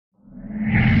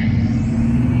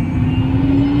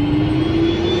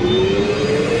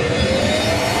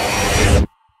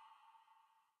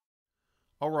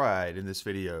Alright, in this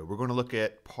video, we're going to look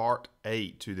at Part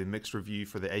 8 to the mixed review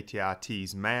for the ATI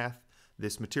TEAS Math.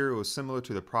 This material is similar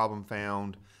to the problem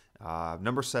found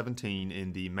number 17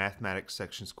 in the Mathematics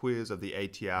sections quiz of the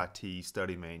ATI TEAS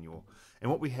study manual. And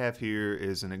what we have here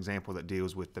is an example that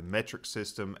deals with the metric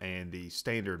system and the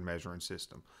standard measuring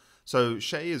system. So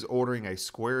Shay is ordering a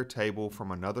square table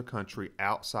from another country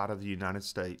outside of the United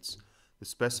States. The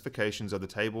specifications of the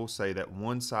table say that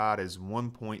one side is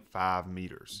 1.5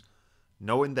 meters.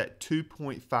 Knowing that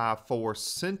 2.54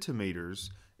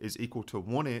 centimeters is equal to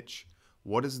 1 inch,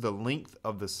 what is the length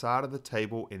of the side of the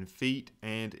table in feet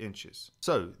and inches?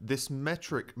 So this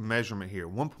metric measurement here,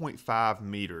 1.5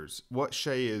 meters, what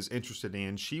Shay is interested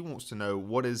in, she wants to know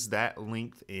what is that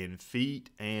length in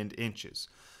feet and inches.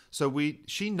 So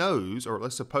she knows, or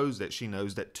let's suppose that she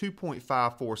knows, that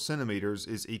 2.54 centimeters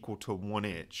is equal to 1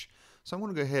 inch. So I'm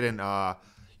going to go ahead and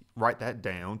write that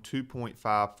down.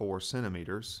 2.54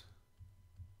 centimeters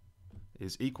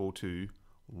is equal to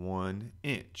 1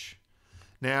 inch.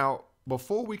 Now,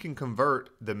 before we can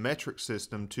convert the metric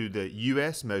system to the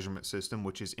US measurement system,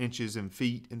 which is inches and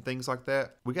feet and things like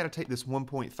that, we got to take this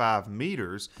 1.5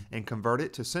 meters and convert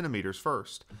it to centimeters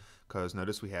first. Because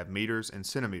notice we have meters and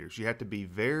centimeters. You have to be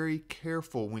very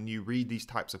careful when you read these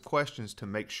types of questions to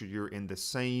make sure you're in the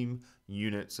same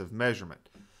units of measurement.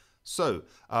 So,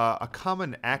 a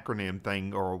common acronym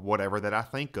thing or whatever that I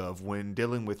think of when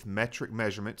dealing with metric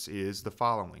measurements is the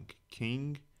following.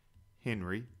 King,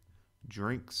 Henry,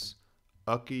 drinks,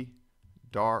 Ucky,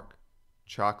 dark,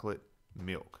 chocolate,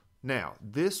 milk. Now,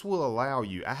 this will allow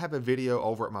you, I have a video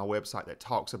over at my website that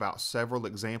talks about several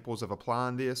examples of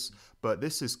applying this, but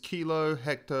this is kilo,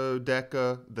 hecto,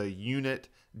 deca, the unit,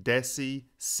 deci,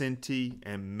 centi,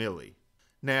 and milli.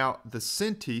 Now, the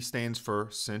centi stands for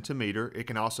centimeter. It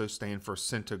can also stand for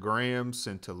centigram,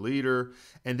 centiliter,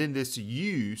 and then this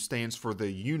U stands for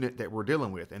the unit that we're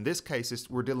dealing with. In this case,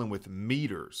 we're dealing with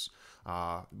meters,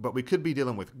 but we could be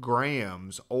dealing with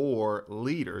grams or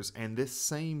liters, and this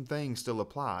same thing still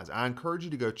applies. I encourage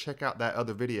you to go check out that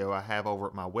other video I have over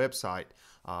at my website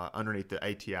underneath the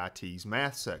ATI TEAS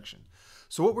math section.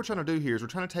 So what we're trying to do here is we're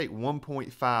trying to take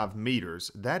 1.5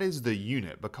 meters. That is the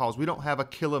unit because we don't have a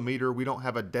kilometer, we don't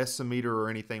have a decimeter or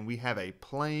anything. We have a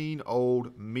plain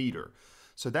old meter.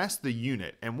 So that's the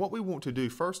unit. And what we want to do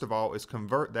first of all is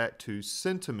convert that to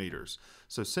centimeters.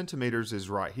 So centimeters is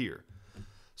right here.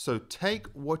 So take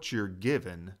what you're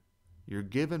given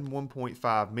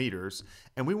 1.5 meters,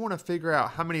 and we want to figure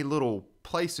out how many little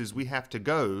places we have to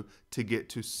go to get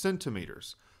to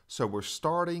centimeters. So we're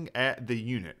starting at the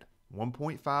unit.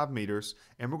 1.5 meters,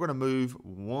 and we're going to move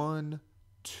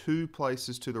 2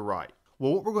 places to the right.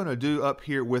 Well, what we're going to do up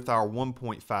here with our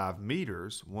 1.5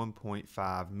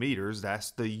 meters,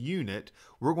 that's the unit,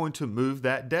 we're going to move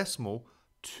that decimal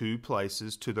 2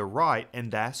 places to the right, and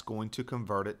that's going to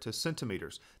convert it to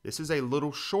centimeters. This is a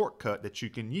little shortcut that you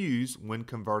can use when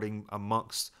converting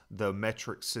amongst the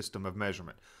metric system of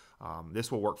measurement.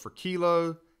 This will work for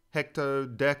kilo,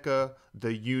 hecto, deca,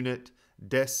 the unit,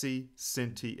 deci,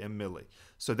 centi, and milli.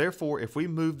 So therefore, if we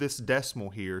move this decimal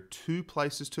here 2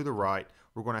 places to the right,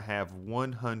 we're going to have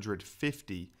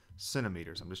 150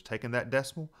 centimeters. I'm just taking that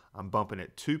decimal, I'm bumping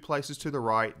it 2 places to the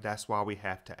right. That's why we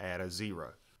have to add a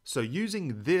 0. So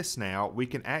using this now, we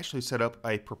can actually set up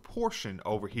a proportion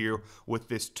over here with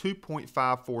this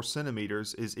 2.54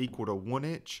 centimeters is equal to 1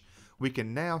 inch. We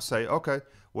can now say, okay,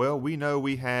 well, we know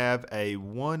we have a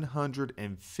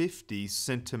 150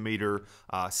 centimeter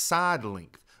side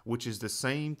length, which is the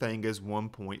same thing as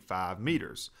 1.5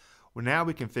 meters. Well, now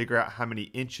we can figure out how many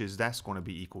inches that's going to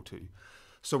be equal to.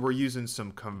 So we're using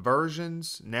some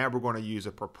conversions. Now we're going to use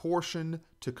a proportion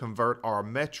to convert our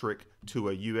metric to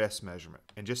a US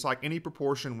measurement. And just like any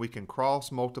proportion, we can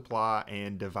cross multiply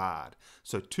and divide.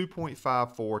 So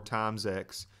 2.54 times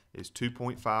x is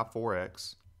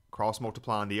 2.54x. Cross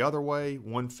multiplying the other way,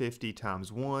 150 times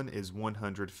 1 is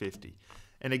 150.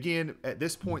 And again, at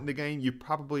this point in the game, you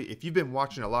probably, if you've been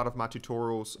watching a lot of my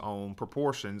tutorials on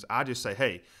proportions, I just say,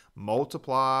 hey,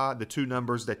 multiply the two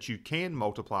numbers that you can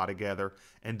multiply together,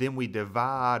 and then we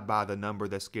divide by the number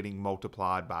that's getting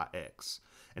multiplied by x.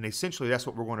 And essentially, that's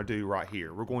what we're going to do right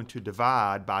here. We're going to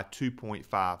divide by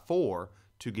 2.54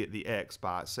 to get the x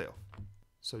by itself.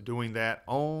 So doing that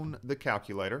on the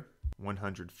calculator,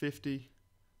 150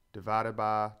 divided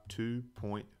by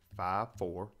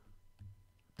 2.54,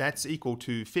 that's equal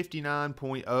to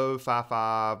 59.055,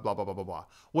 blah, blah, blah, blah, blah.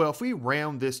 Well, if we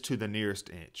round this to the nearest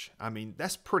inch, I mean,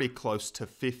 that's pretty close to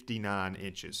 59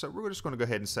 inches. So we're just going to go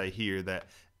ahead and say here that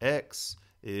x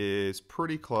is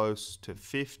pretty close to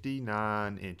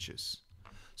 59 inches.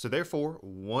 So therefore,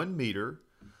 1 meter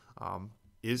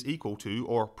is equal to,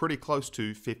 or pretty close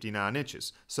to, 59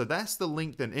 inches. So that's the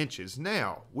length in inches.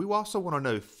 Now, we also want to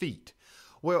know feet.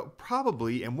 Well,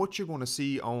 probably, and what you're going to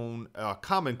see on a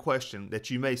common question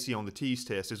that you may see on the TEAS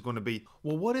test is going to be,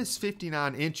 well, what is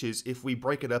 59 inches if we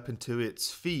break it up into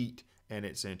its feet and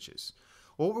its inches?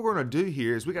 Well, what we're going to do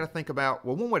here is we got to think about,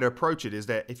 well, one way to approach it is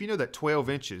that if you know that 12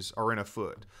 inches are in a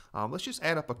foot, let's just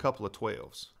add up a couple of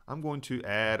 12s. I'm going to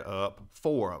add up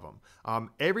 4 of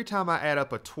them. Every time I add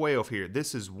up a 12 here,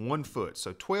 this is 1 foot.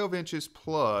 So 12 inches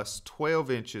plus 12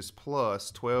 inches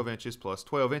plus 12 inches plus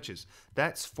 12 inches.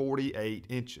 That's 48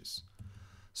 inches.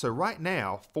 So right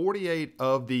now, 48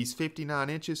 of these 59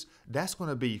 inches, that's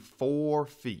going to be 4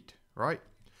 feet, right?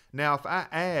 Now, if I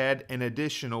add an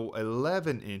additional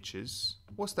 11 inches,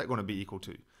 what's that going to be equal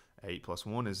to? 8 plus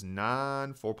 1 is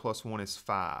 9, 4 plus 1 is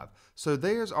 5. So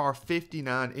there's our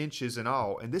 59 inches in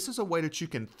all, and this is a way that you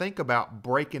can think about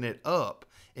breaking it up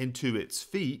into its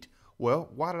feet. Well,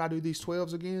 why did I do these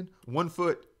 12s again? 1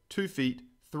 foot, 2 feet,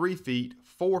 3 feet,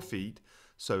 4 feet.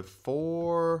 So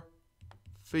 4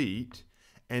 feet,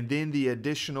 and then the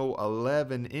additional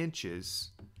 11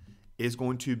 inches is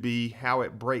going to be how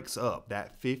it breaks up.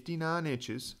 That 59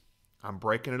 inches, I'm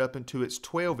breaking it up into its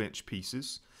 12-inch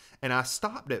pieces. And I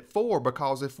stopped at 4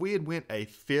 because if we had went a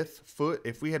 5th foot,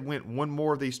 if we had went one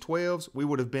more of these 12s, we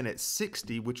would have been at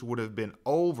 60, which would have been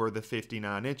over the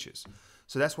 59 inches.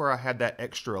 So that's where I had that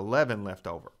extra 11 left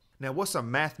over. Now, what's a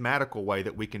mathematical way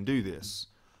that we can do this?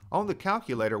 On the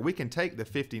calculator, we can take the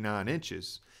 59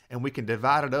 inches and we can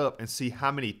divide it up and see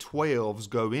how many 12s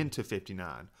go into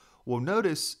 59. Well,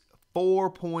 notice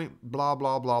 4 point blah,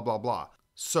 blah, blah, blah, blah.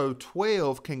 So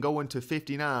 12 can go into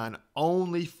 59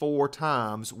 only 4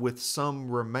 times with some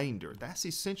remainder. That's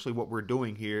essentially what we're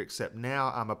doing here, except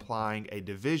now I'm applying a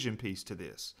division piece to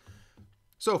this.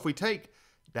 So if we take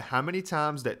the how many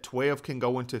times that 12 can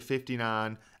go into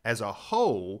 59 as a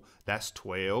whole, that's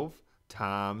 12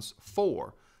 times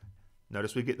 4.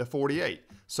 Notice we get the 48.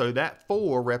 So that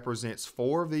 4 represents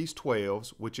 4 of these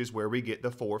 12s, which is where we get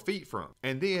the 4 feet from.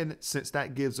 And then, since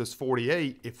that gives us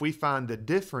 48, if we find the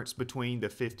difference between the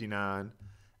 59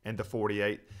 and the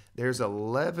 48, there's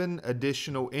 11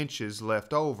 additional inches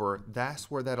left over. That's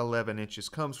where that 11 inches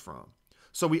comes from.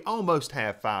 So we almost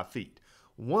have 5 feet.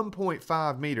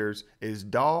 1.5 meters is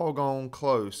doggone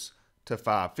close to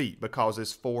 5 feet because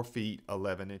it's 4 feet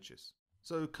 11 inches.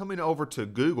 So coming over to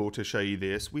Google to show you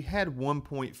this, we had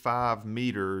 1.5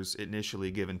 meters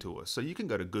initially given to us. So you can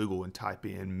go to Google and type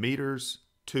in meters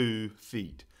to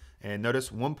feet. And notice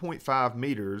 1.5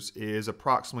 meters is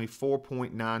approximately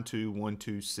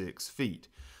 4.92126 feet.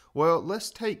 Well, let's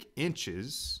take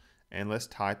inches and let's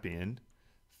type in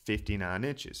 59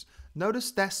 inches.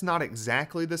 Notice that's not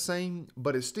exactly the same,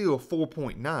 but it's still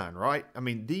 4.9, right? I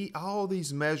mean, all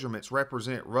these measurements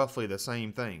represent roughly the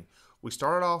same thing. We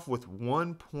started off with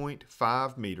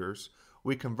 1.5 meters.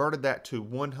 We converted that to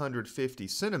 150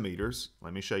 centimeters.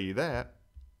 Let me show you that.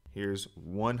 Here's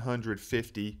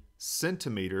 150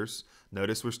 centimeters.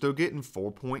 Notice we're still getting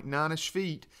 4.9-ish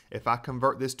feet. If I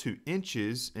convert this to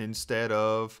inches instead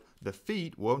of the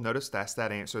feet, well, notice that's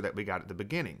that answer that we got at the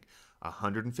beginning.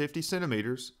 150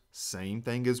 centimeters, same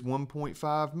thing as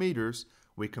 1.5 meters.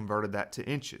 We converted that to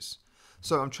inches.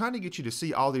 So I'm trying to get you to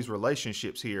see all these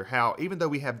relationships here, how even though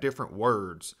we have different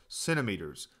words,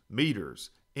 centimeters, meters,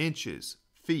 inches,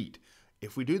 feet,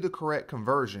 if we do the correct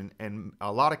conversion, and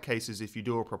a lot of cases if you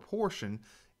do a proportion,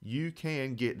 you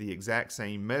can get the exact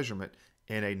same measurement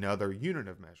in another unit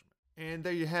of measurement. And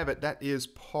there you have it. That is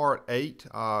part 8,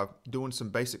 doing some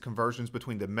basic conversions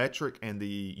between the metric and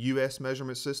the US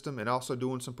measurement system, and also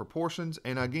doing some proportions.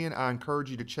 And again, I encourage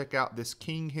you to check out this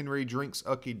King Henry Drinks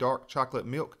Ucky Dark Chocolate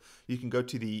Milk. You can go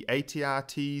to the ATI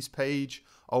TEAS page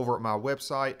over at my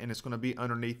website, and it's going to be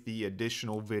underneath the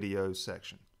additional videos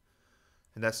section.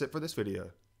 And that's it for this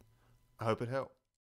video. I hope it helped.